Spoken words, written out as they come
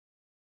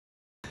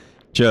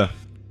Joe,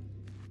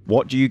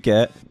 what do you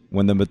get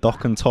when the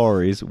Mudokon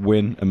Tories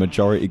win a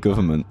majority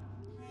government?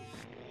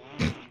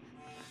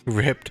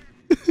 Ripped.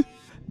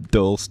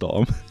 Dole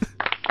Storm.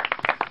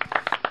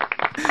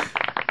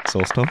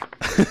 SoulStorm.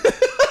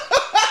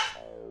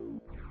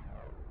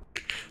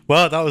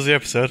 Well, that was the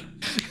episode.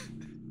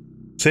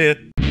 See ya.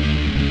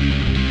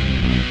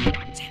 10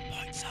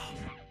 points off.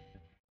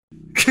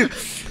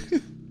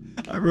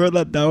 I wrote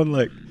that down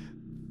like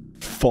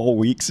 4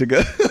 weeks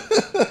ago.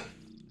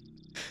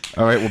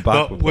 All right, we're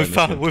back. Well,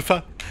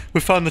 we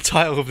found the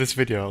title of this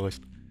video at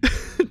least.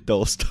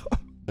 Dole Storm.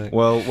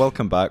 Well,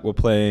 welcome back. We're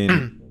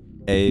playing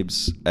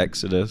Abe's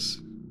Exoddus.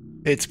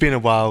 It's been a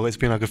while. It's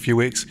been like a few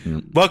weeks.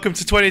 Welcome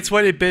to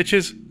 2020,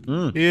 bitches.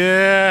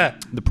 Yeah.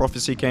 The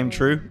prophecy came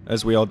true,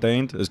 as we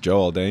ordained, as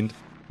Joe ordained.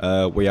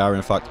 We are,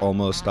 in fact,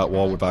 almost at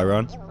war with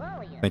Iran.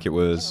 I think it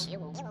was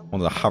one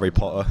of the Harry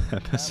Potter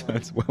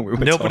episodes when we were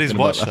Nobody's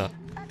watched that.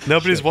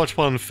 Nobody's watched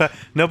one.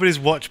 Nobody's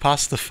watched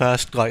past the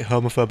first like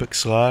homophobic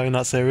slur in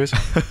that series.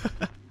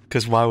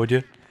 Because why would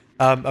you?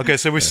 Okay,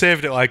 so we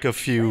saved it like a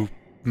few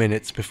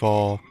minutes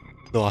before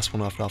the last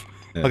one left off.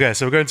 Yeah. Okay,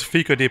 so we're going to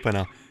FeeCo Depot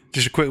now.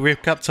 Just a quick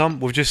recap, Tom.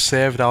 We've just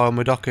saved our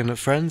Mudokon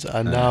friends,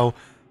 and now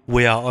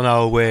we are on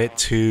our way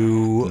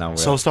to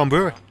SoulStorm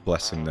Brewery.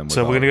 Blessing them.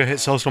 So we're going to go hit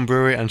SoulStorm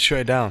Brewery and shut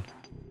it down.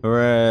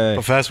 Hooray!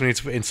 But first we need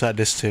to insert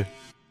this too.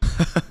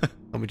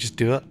 Let me just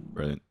do that.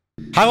 Brilliant.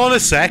 Hang on a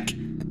sec!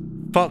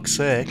 Fuck's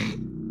sake.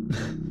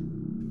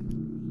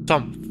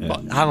 Tom,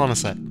 hang on a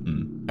sec.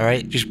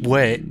 Alright, just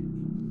wait.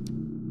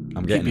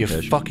 I'm getting Keep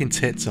your fucking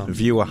tits on.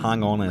 Viewer,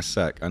 hang on a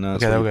sec. I know.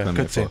 Okay, there we go.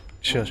 Good team.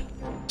 Shush.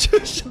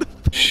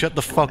 Shut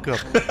the fuck up.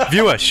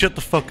 Viewer, shut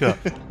the fuck up.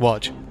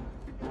 Watch.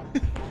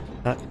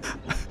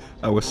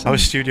 Our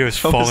studio is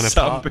falling apart. Our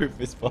sound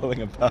booth is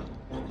falling apart.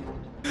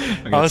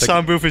 Our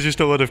sound booth is just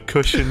a lot of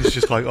cushions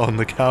just like on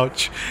the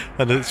couch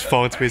and it's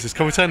falling to pieces.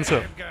 Can we turn this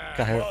up?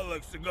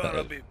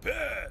 Gonna be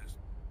pissed.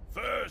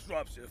 First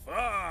drops your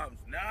farms,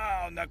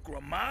 now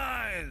Necrum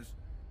mines.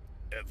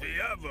 If he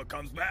ever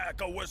comes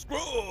back, we're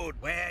screwed.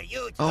 Where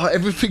you oh,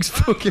 everything's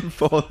fucking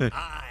falling.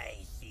 I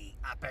see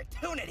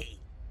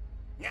opportunity.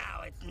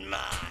 Now it's mine.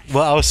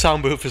 Well, our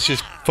sound booth is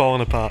just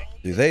falling apart.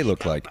 Do they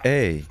look like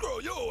A?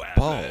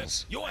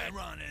 Balls.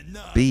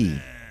 B.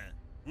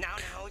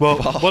 Well,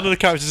 one of the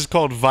characters is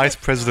called Vice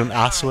President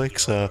Slig,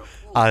 so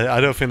I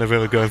don't think they're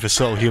really going for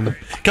subtle humor.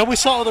 Can we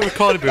sort of the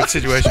recording booth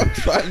situation?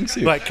 Trying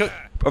to. Like,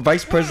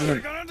 Vice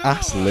President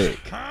Slig.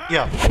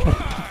 Yeah.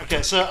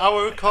 Okay, so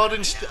our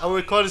recording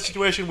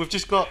situation, we've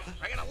got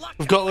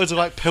loads of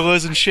like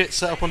pillars and shit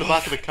set up on the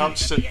back of the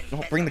couch to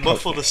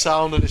muffle the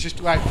sound, and it's just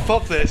right.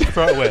 Fuck this,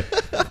 throw it away.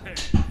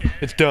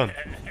 It's done.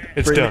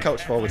 It's bring done. The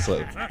couch forward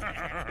slightly.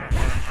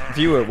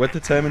 Viewer, we're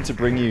determined to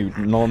bring you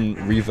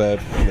non-reverb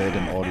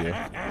laden audio.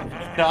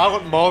 No, I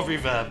want more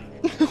reverb.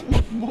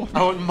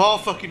 I want more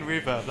fucking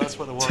reverb. That's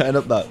what I want. Turn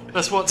up that.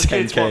 That's what the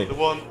kids want.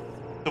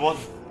 They want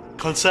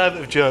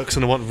conservative jokes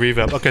and they want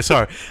reverb. Okay,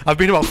 sorry. I've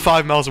been about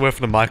 5 miles away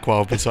from the mic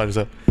while I've been signing this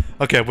up.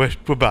 Okay,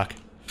 we're back.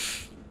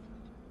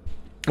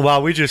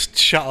 Wow, we just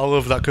shot all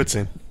over that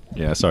cutscene.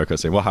 Yeah, sorry,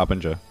 cutscene. What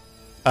happened, Joe?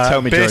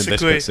 Tell me during this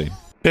cutscene.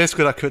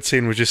 Basically, that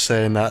cutscene was just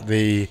saying that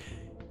the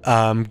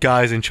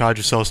guys in charge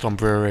of SoulStorm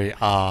Brewery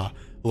are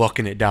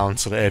locking it down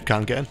so that Abe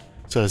can't get in.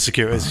 So the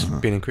security has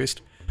been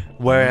increased.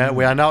 We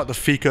are now at the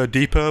FeeCo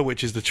Depot,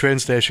 which is the train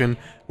station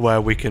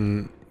where we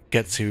can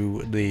get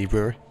to the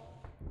brewery.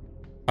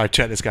 Alright,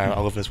 check this guy out.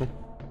 I love this one.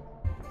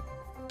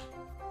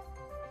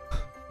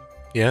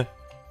 Yeah.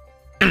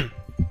 The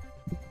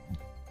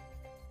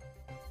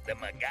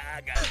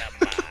Magog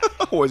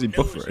Cartel. Oh, is he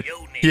buffering?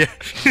 Yeah.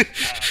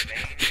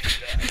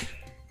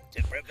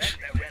 To prevent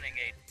the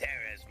renegade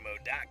terrorist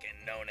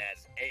Mudokon known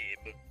as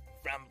Abe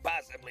from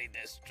possibly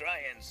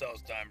destroying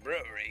SoulStorm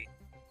Brewery,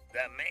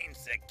 the main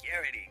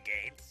security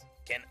gates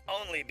can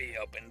only be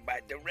opened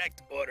by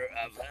direct order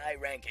of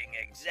high-ranking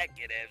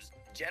executives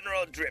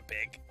General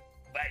Drippig,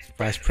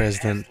 Vice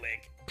President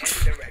Slig, and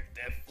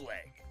Director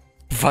Flag.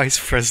 Vice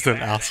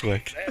President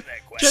Slig.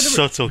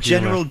 Subtle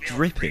General humor.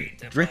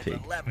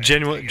 Dripping.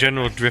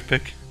 General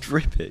Drippig.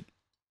 Dripping.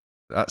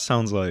 That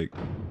sounds like...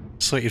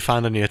 It's like you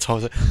find under your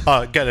toilet.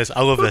 Oh, get this.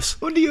 I love this.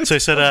 So he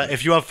said,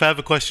 if you have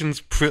further questions,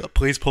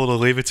 please pull the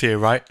lever to your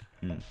right.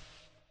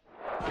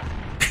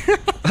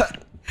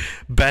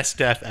 Best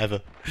death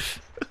ever.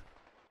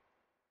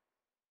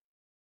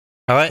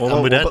 Alright,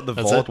 and we're dead. What about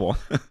the Vord one?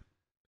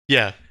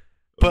 Yeah.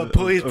 But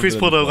please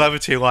pull the lever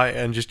to your right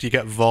and just you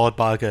get Vord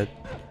by like a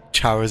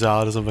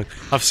Charizard or something.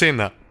 I've seen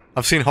that.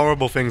 I've seen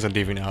horrible things on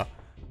DeviantArt.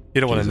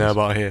 You don't want to know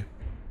about it here.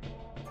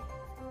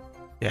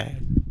 Yeah,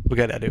 we'll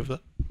get that over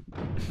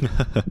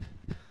that.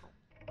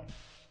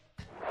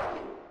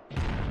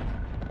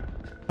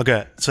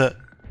 Okay, so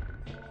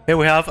here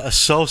we have a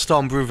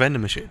SoulStorm Brew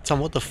vending machine. Tom,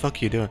 what the fuck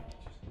are you doing?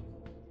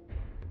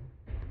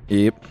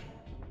 Yep.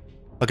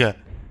 Okay.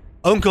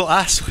 Uncle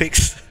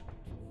Aswix.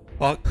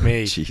 Fuck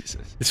me. Jesus.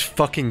 This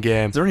fucking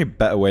game. Is there any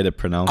better way to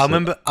pronounce it?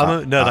 No,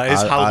 that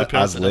is how they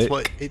pronounce it. That's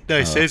what it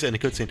says it in the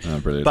cutscene. Oh,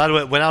 brilliant. By the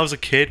way, when I was a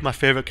kid, my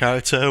favourite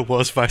character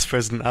was Vice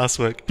President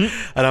Aswix.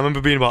 And I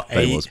remember being about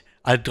 8,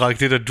 I like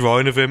did a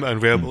drawing of him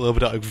and wrote a little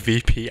bit of like,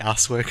 VP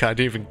asswork. I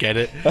didn't even get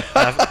it.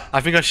 I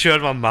think I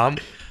showed my mum,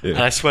 and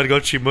I swear to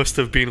God, she must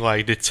have been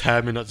like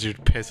determined not to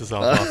piss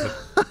herself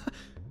off.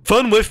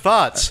 Fun with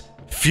farts.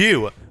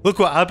 Phew. Look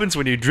what happens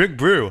when you drink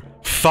brew.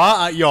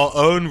 Fart at your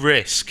own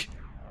risk.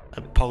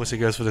 And policy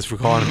goes for this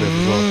recording bit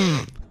as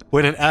well.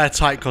 We're in an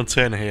airtight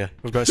container here.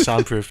 We've got it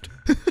soundproofed.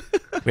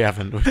 We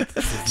haven't. We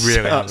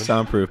really haven't.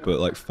 Soundproof, but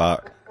like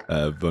fat,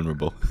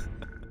 vulnerable.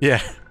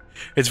 Yeah.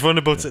 It's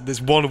vulnerable to this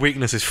one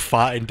weakness is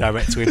farting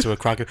directly into a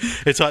cracker.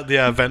 It's like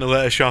the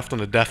ventilator shaft on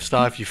the Death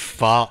Star. If you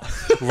fart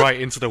right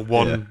into the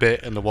one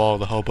bit in the wall,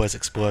 the whole place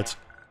explodes.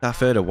 Darth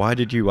Vader, why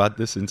did you add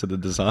this into the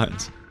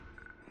designs?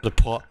 The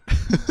plot.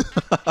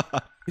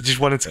 You just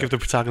wanted to give the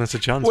protagonist a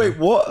chance. Wait,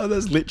 what?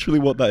 That's literally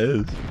what that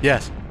is.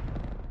 Yes.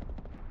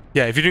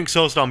 Yeah, if you drink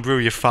SoulStorm Brew,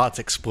 your farts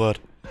explode.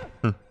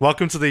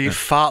 Welcome to the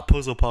fart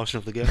puzzle portion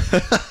of the game.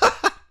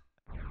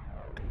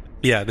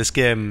 Yeah, this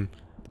game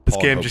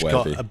just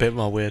got a bit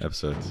more weird.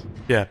 Episodes.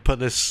 Yeah, put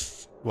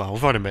this... Well,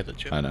 we've already made the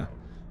joke. I know.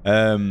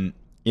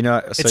 You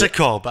know... So, it's a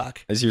callback.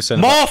 As you were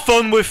saying more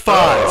fun with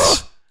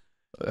farts!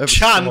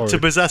 Chant sorry. to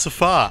possess a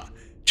fart.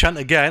 Chant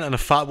again and a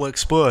fart will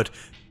explode.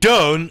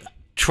 Don't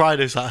try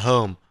this at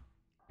home.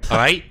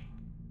 Alright?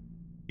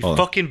 You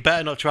fucking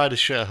better not try this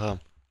shit at home.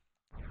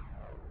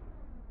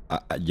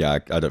 Yeah,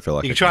 I don't feel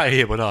like you can try it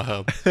here, but not at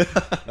home.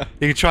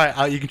 You can try it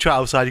out. You can try it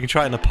outside. You can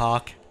try it in the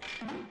park.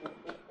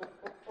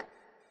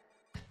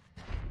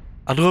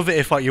 I'd love it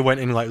if like you went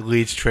in like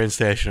Leeds train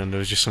station and there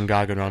was just some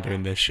guy going around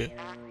doing this shit.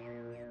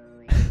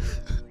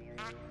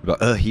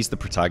 But he's the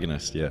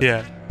protagonist. Yeah.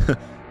 Yeah.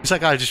 It's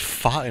like guy just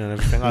farting and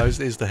everything. Oh,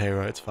 he's the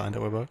hero. It's fine.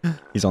 Don't worry about it.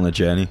 He's on a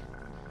journey.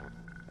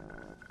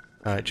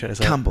 All right, check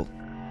this out. Campbell.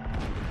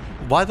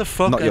 Why the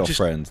fuck? Not your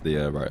friend, the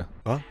writer.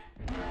 What?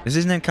 Is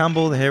his name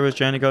Campbell, the hero's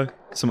journey guy?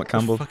 Somewhat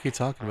Campbell. What the fuck are you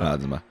talking about?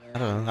 Doesn't matter. I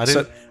don't know.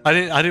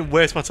 I didn't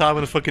waste my time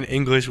on a fucking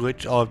English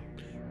or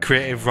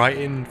creative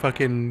writing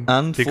fucking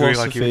and degree philosophy.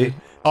 like you did.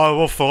 Oh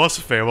well,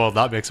 philosophy. Well,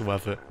 that makes it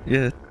worth it.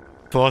 Yeah.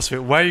 Philosophy.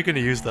 Where are you going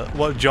to use that?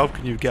 What job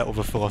can you get with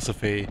a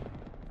philosophy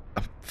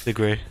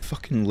degree?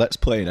 Fucking let's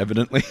playing,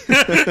 evidently.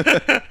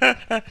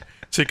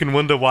 So you can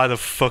wonder why the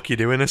fuck you're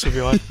doing this with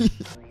your life.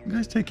 You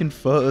guys taking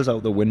photos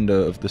out the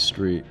window of the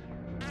street.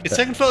 It's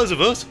taking photos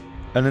of us.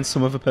 And then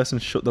some other person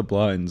shut the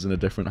blinds in a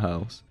different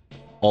house.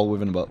 All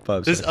within about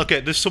 5 seconds. Okay,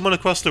 there's someone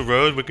across the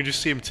road. We can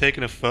just see him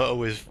taking a photo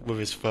with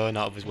his phone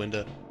out of his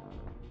window.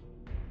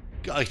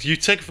 Guys, you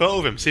take a photo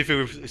of him. See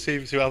what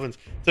happens.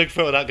 Take a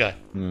photo of that guy.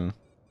 Yeah.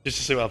 Just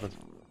to see what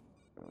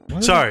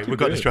happens. Sorry, we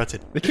got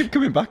distracted. They keep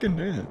coming back and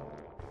doing it.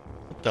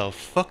 What the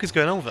fuck is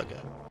going on with that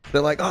guy?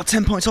 They're like, oh,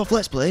 10 points off,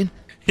 let's play.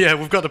 Yeah,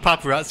 we've got the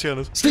paparazzi on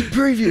us. Sneak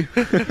preview.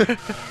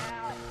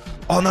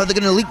 Oh no, they're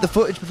gonna leak the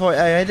footage before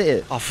I edit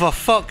it. Oh, for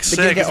fuck's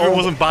sake, it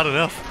wasn't bad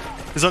enough.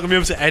 It's not gonna be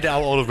able to edit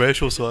out all the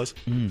racial slurs.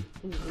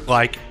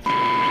 Like...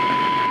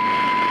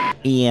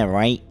 Yeah,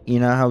 right. You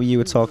know how you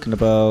were talking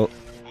about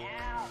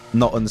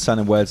not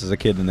understanding words as a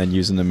kid and then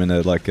using them in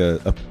a not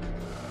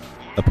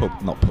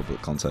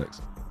public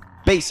context.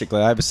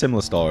 Basically, I have a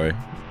similar story.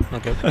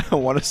 Okay. I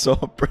want to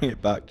sort of bring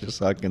it back just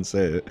so I can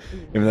say it,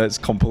 even though it's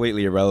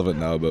completely irrelevant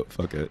now. But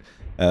fuck it.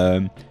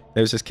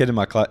 There was this kid in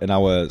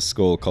our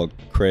school called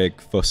Craig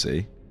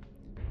Fussy,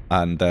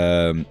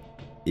 and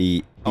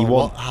he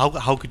won.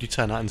 How could you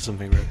turn that into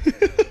something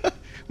real?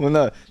 Well,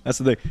 no, that's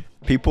the thing.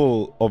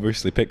 People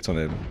obviously picked on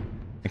him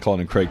and called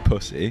him Craig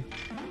Pussy,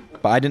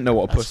 but I didn't know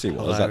what a pussy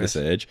was at this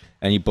age,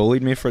 and he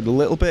bullied me for a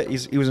little bit.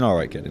 He was an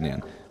alright kid in the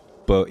end,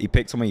 but he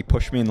picked on me. He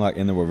pushed me in like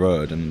into a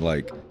road and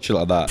like shit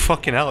like that.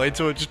 Fucking hell!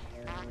 Into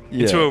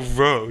a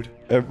road.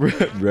 A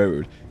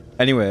road.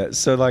 Anyway,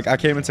 so like I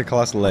came into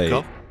class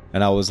late,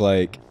 and I was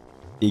like,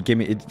 he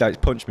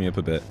punched me up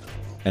a bit,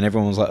 and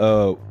everyone was like,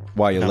 "Oh,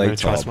 why are you late,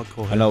 Tom?"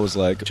 And I was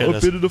like,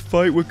 "I've been in a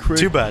fight with Craig."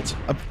 Too bad.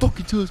 I'm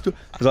fucking telling you.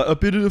 I was like, "I've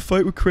been in a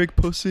fight with Craig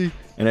Pussy,"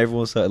 and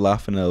everyone started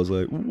laughing. And I was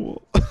like,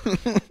 "What?"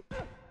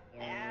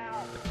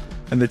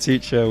 And the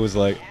teacher was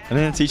like, and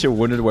then the teacher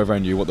wondered whether I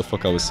knew what the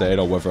fuck I was saying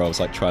or whether I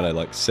was like trying to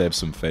like save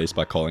some face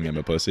by calling him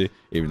a pussy,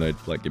 even though he'd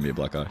like give me a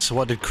black eye. So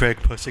what did Craig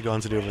Pussy go on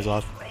to do with his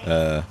life?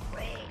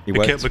 He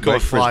became a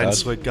Flying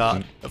Slig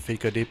Guide at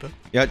FeeCo Depot.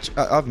 Yeah,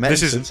 I've met him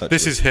since.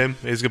 This is him.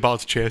 He's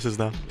about to chase us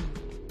now.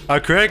 Oh,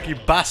 Craig, you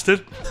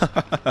bastard!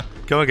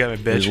 Come and get me,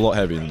 bitch. He's a lot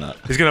heavier than that.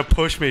 He's gonna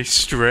push me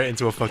straight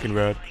into a fucking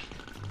road.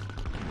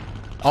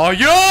 Oh,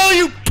 yo,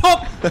 you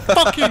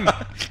fucking!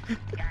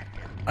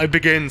 It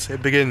begins.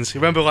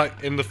 You remember,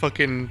 like, in the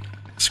fucking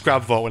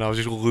scrap vault when I was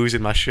just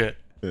losing my shit?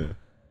 Yeah.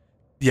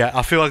 Yeah,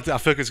 I feel like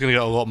it's gonna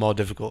get a lot more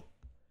difficult.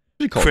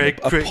 Craig,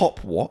 a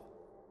pop what?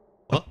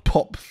 What? A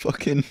pop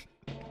fucking...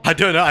 I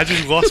don't know, I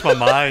just lost my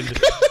mind.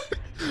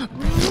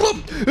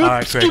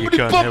 Alright, Craig, you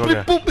can. Here we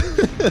go.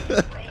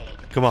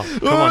 Come on, you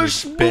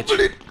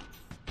bitch.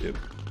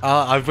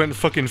 I went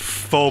fucking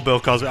full Bill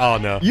Cosby. Oh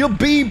no. You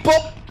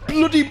bebop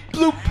bloody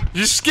bloop.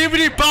 You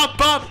skibbity bop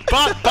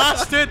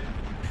bastard!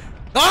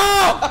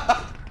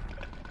 Oh!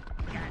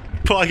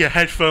 Put like a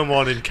headphone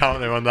warning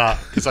counter on that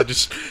because I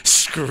just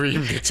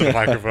screamed into the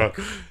microphone.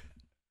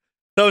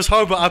 That was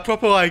horrible. I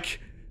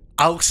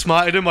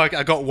outsmarted him. Like,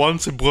 I got one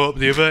to blow up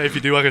the other. If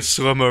you do like a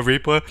slow-mo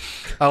replay,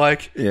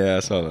 Yeah, I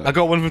saw that. I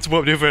got one of them to blow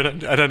up the other,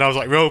 and then I was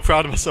like real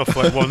proud of myself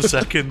for like 1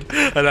 second,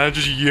 and then I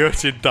just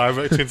yurted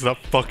directly into that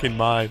fucking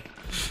mine.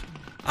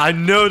 I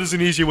know there's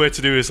an easier way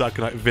to do this that I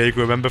can like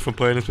vaguely remember from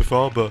playing this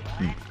before, but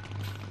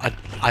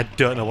I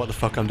don't know what the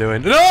fuck I'm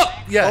doing. No!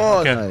 Yeah. Oh,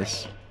 okay.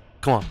 nice.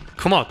 Come on,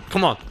 come on,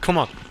 come on, come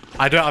on.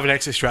 I don't have an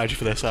exit strategy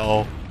for this at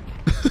all.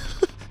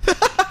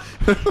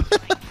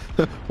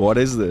 What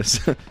is this?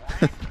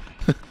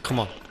 Come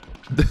on.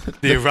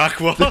 The Iraq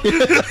War.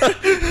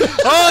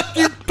 Oh,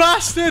 you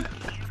bastard!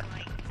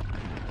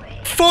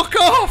 Fuck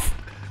off!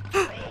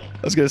 I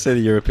was going to say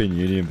the European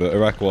Union, but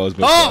Iraq War has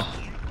been... Oh!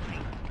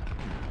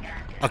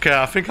 Okay,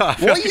 I think I...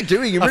 What are you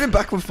doing? You're running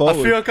back and forward.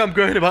 I feel like I'm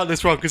going about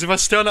this wrong, because if I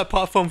stay on that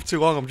platform for too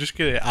long, I'm just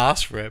going to get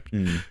ass ripped.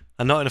 And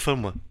not in a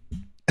fun one.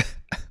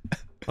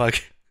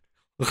 like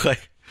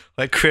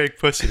Craig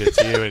pussied it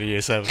to you in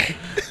year 7.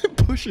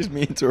 Pushes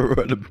me into a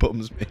run and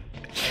bums me.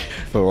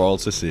 For all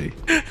to see.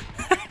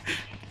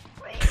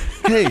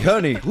 Hey,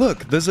 honey,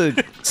 look, there's a...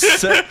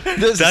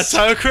 That's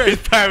how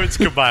Craig's parents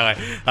come by, like,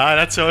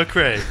 that's how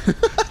Craig.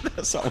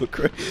 That's how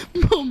Craig...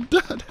 Mum,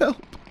 Dad, help.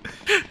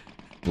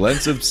 Learn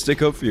to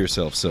stick up for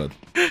yourself, son.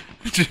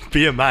 Just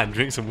be a man,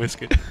 drink some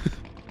whiskey.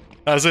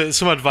 That was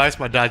some advice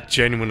my dad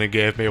genuinely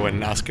gave me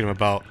when asking him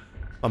about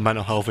my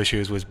mental health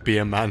issues was be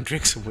a man,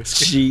 drink some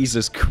whiskey.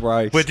 Jesus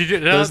Christ. Wait,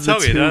 did I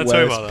tell you? Did I tell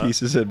you about that?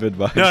 Pieces of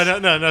advice.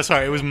 No,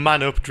 sorry, it was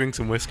man up, drink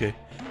some whiskey.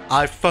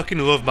 I fucking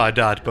love my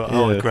dad, but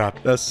holy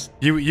crap. That's...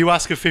 You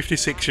ask a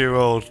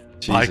 56-year-old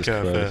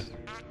biker for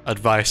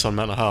advice on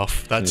mental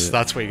health, that's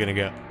what you're gonna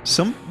get.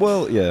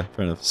 Well, yeah,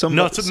 fair enough.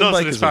 Not to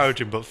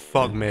disparage him, but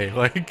fuck me,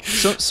 like...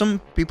 Some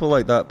people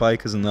like that,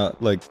 bikers and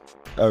that, like,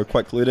 are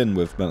quite clued in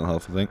with mental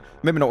health, I think.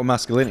 Maybe not with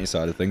masculinity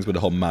side of things, with the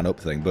whole man-up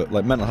thing, but,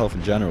 like, mental health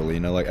in general, you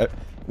know, like,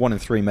 1 in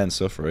 3 men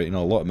suffer it, you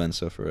know, a lot of men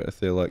suffer it, I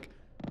feel like.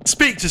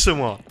 Speak to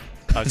someone!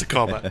 It's a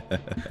callback.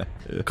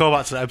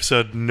 Callback to the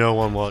episode no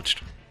one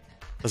watched.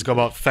 It's got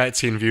about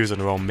 13 views and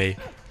they're on me.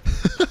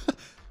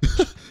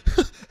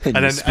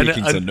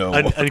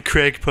 and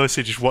Craig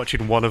posted just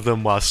watching one of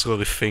them while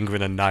slowly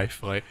fingering a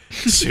knife, like,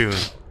 soon.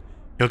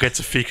 He'll get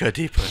to FeeCo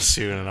Depot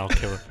soon and I'll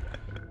kill him.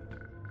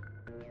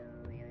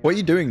 What are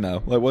you doing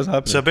now? Like, what's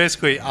happening? So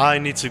basically, I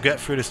need to get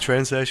through this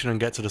train station and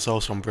get to the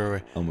SoulStorm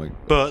Brewery. Oh my god.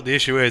 But the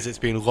issue is, it's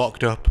been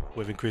locked up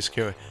with increased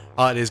security.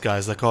 I like these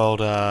guys, they're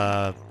called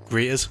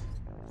greeters.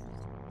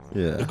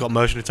 Yeah. They've got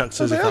motion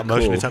detectors, if that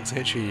motion detector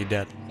hits you, you're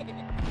dead.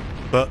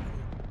 But,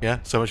 yeah,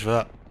 so much for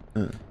that.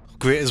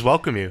 Greeters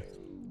welcome you.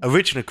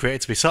 Originally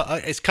created to be so...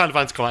 It's kind of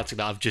anticlimactic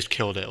that I've just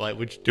killed it. Like,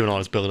 we're just doing all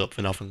this build up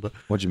for nothing, but...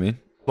 What do you mean?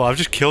 Well, I've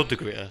just killed the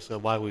greeter, so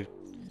why we...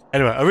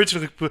 Anyway,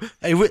 originally...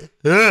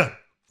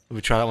 Let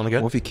me try that one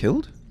again. What have you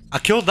killed? I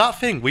killed that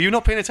thing. Were you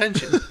not paying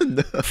attention?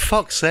 No.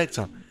 Fuck's sake,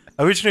 Tom.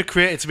 Originally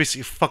created to be...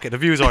 Fuck it, the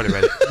viewers already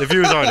read it. The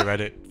viewers already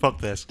read it.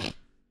 Fuck this.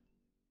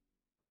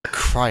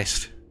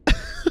 Christ.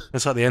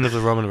 That's like the end of the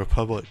Roman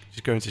Republic.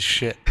 Just going to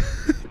shit.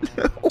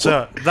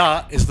 So,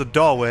 that is the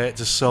doorway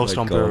to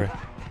SoulStorm Brewery.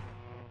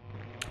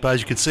 But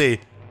as you can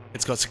see,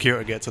 it's got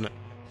security gates on it.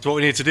 So what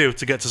we need to do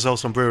to get to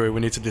SoulStorm Brewery, we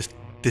need to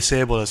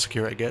disable the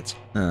security gates.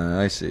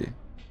 I see.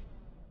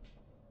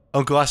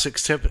 Uncle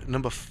Isaac's tip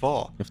number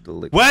 4.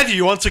 You Where do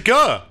you want to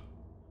go?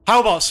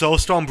 How about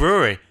SoulStorm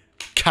Brewery?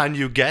 Can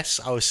you guess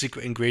our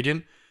secret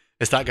ingredient?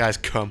 It's that guy's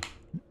cum.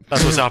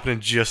 That's what's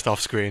happening just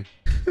off screen.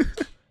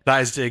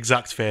 That is the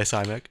exact face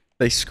I make.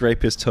 They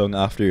scrape his tongue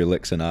after he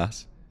licks an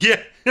ass.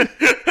 Yeah.